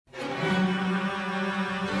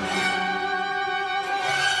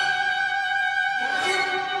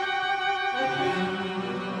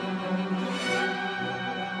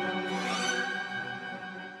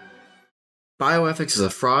bioethics is a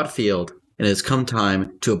fraud field, and it has come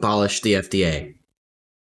time to abolish the FDA.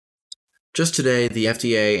 Just today, the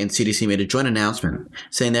FDA and CDC made a joint announcement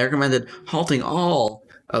saying they recommended halting all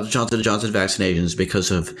of Johnson & Johnson vaccinations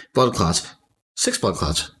because of blood clots. 6 blood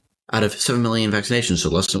clots out of 7 million vaccinations, so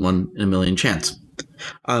less than 1 in a million chance.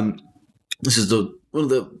 This is one of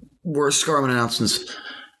the worst government announcements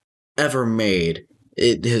ever made.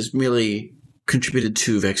 It has merely contributed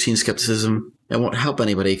to vaccine skepticism. It won't help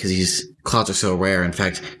anybody because these clots are so rare. In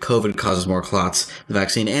fact, COVID causes more clots than the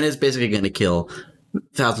vaccine, and it's basically going to kill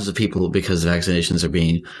thousands of people because vaccinations are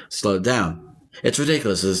being slowed down. It's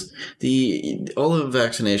ridiculous. All of the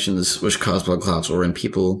vaccinations which cause blood clots were in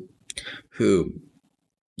people who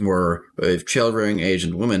were of childbearing age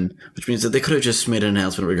and women, which means that they could have just made an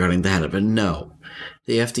announcement regarding that, but no.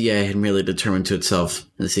 The FDA had merely determined to itself,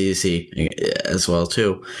 and the CDC as well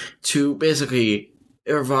too, to basically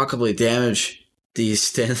irrevocably damage the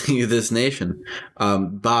standing of this nation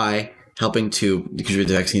by helping to contribute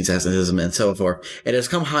to vaccine assassinatism and so forth. It has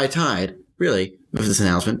come high tide, really, with this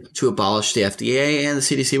announcement to abolish the FDA and the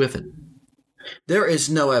CDC with it. There is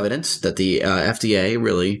no evidence that the FDA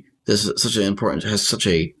really has such an important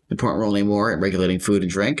role anymore in regulating food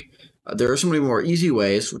and drink. There are so many more easy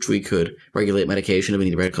ways which we could regulate medication. If we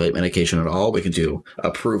need to regulate medication at all, we can do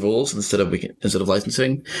approvals instead of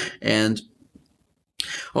licensing. And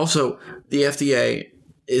also, the FDA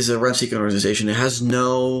is a rent-seeking organization. It has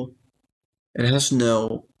no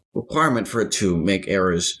requirement for it to make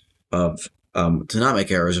errors to not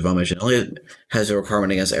make errors of omission. It only has a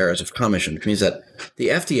requirement against errors of commission, which means that the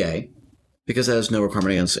FDA, because it has no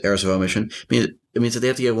requirement against errors of omission, it means that the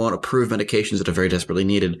FDA won't approve medications that are very desperately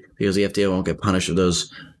needed, because the FDA won't get punished if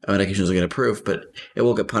those medications are get approved, but it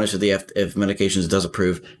will get punished if medications it does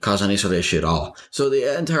approve cause any sort of issue at all. So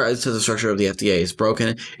the entire structure of the FDA is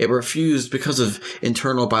broken. It refused because of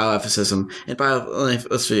internal bioethicism, and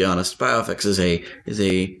let's be honest, bioethics is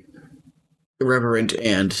a irreverent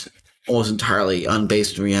and almost entirely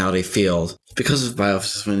unbased in reality field. Because of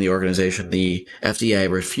bioethicism in the organization, the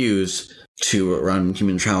FDA refused to run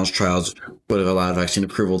human trials would have allowed vaccine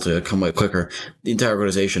approval to come way quicker. The entire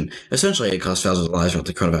organization, essentially, it cost thousands of lives throughout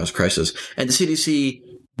the coronavirus crisis. And the CDC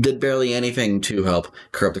did barely anything to help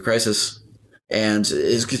curb the crisis and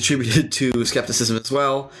is contributed to skepticism as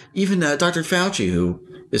well. Even Dr. Fauci, who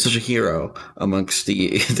is such a hero amongst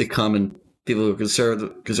the common people who conserve the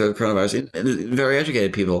coronavirus, and very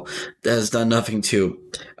educated people, has done nothing to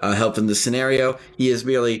help in this scenario. He is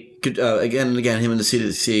merely, again and again, him and the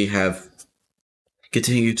CDC have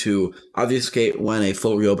continue to obfuscate when a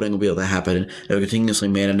full reopening will be able to happen. And they've continuously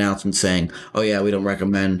made announcements saying, oh yeah, we don't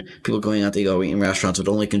recommend people going out to go eat in restaurants. It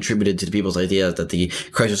only contributed to people's idea that the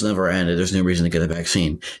crisis never ended. There's no reason to get a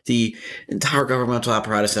vaccine. The entire governmental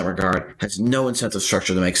apparatus in that regard has no incentive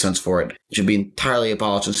structure that makes sense for it. It should be entirely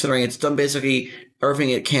abolished, considering it's done basically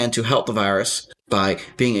everything it can to help the virus by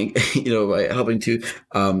being, by helping to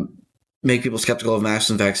make people skeptical of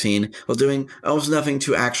masks and vaccine, while doing almost nothing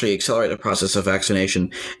to actually accelerate the process of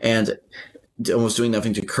vaccination, and almost doing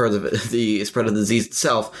nothing to curb the spread of the disease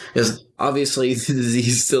itself, because obviously the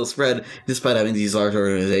disease still spread despite having these large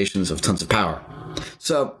organizations of tons of power.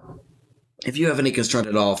 So, if you have any concern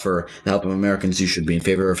at all for the help of Americans, you should be in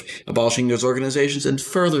favor of abolishing those organizations. And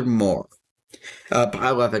furthermore,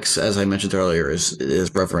 bioethics, as I mentioned earlier, is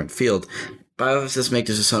a reverent field. Bioethicists make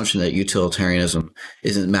this assumption that utilitarianism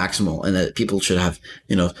isn't maximal and that people should have,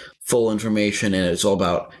 full information, and it's all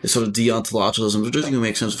about it's sort of deontologicism, which doesn't even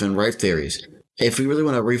make sense within right theories. If we really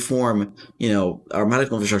want to reform, our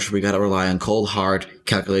medical infrastructure, we got to rely on cold, hard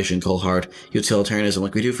calculation, cold, hard utilitarianism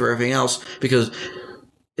like we do for everything else, because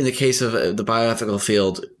in the case of the bioethical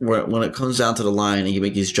field, when it comes down to the line and you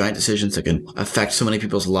make these giant decisions that can affect so many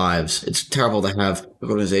people's lives, it's terrible to have an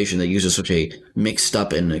organization that uses such a mixed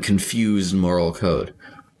up and confused moral code.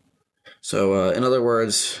 So, in other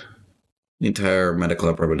words, the entire medical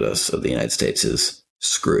apparatus of the United States is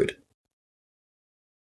screwed.